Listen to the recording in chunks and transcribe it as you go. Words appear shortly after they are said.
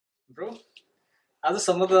Bro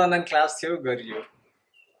आजसम्म त online class थियो गरियो।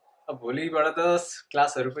 अब भोलिबाट त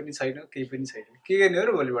क्लासहरू पनि छैन, केही पनि छैन। के गर्ने हो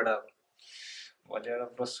र भोलिबाट? अब भोलिबाट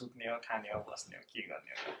ब्रो सुत्ने हो, खाने हो, बस्ने हो, के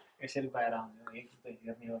गर्ने हो, यसरी बाहिर आउने हो, एक त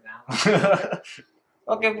हेर्ने हो काम।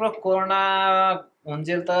 ओके ब्रो, कोरोना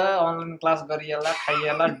हुन्जेल त अनलाइन क्लास गरिएला,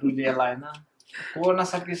 खाइएला, डुलिएला होइन। कोरोना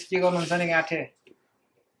सकिएपछि के गर्नुहुन्छ नि गाँठे?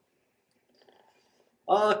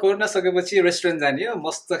 कोरोना सकेपछि रेस्टुरेन्ट जाने हो,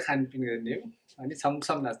 मस्त खानपिन गर्ने हो, अनि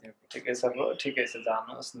छमछम नाच्ने हो। ठिकै छ ब्रो, ठिकै छ,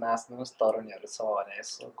 जानुहोस्, नाच्नुहोस्, तरुणीहरू छ भने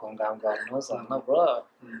यसो घुमघाम गर्नुहोस् होइन ब्रो।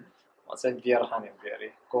 म चाहिँ बियर खाने हो, बियर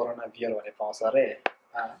कोरोना बियर भन्ने पाउँछ अरे।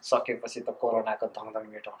 सकेपछि त कोरोनाको धङधङ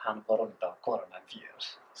मिठो खानु पर्यो नि त, कोरोना बियर।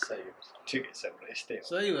 सही हो, ठिकै छ ब्रो, यस्तै हो।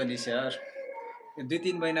 सही हो नि यार।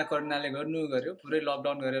 2-3 महिना कोरोनाले गर्नु गर्यो, पुरै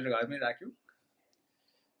लकडाउन गरेर घरमै राख्यो।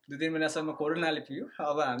 2-3 महिनासम्म कोरोनाले पियो,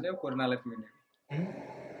 अब हामीले कोरोनालाई पिउने।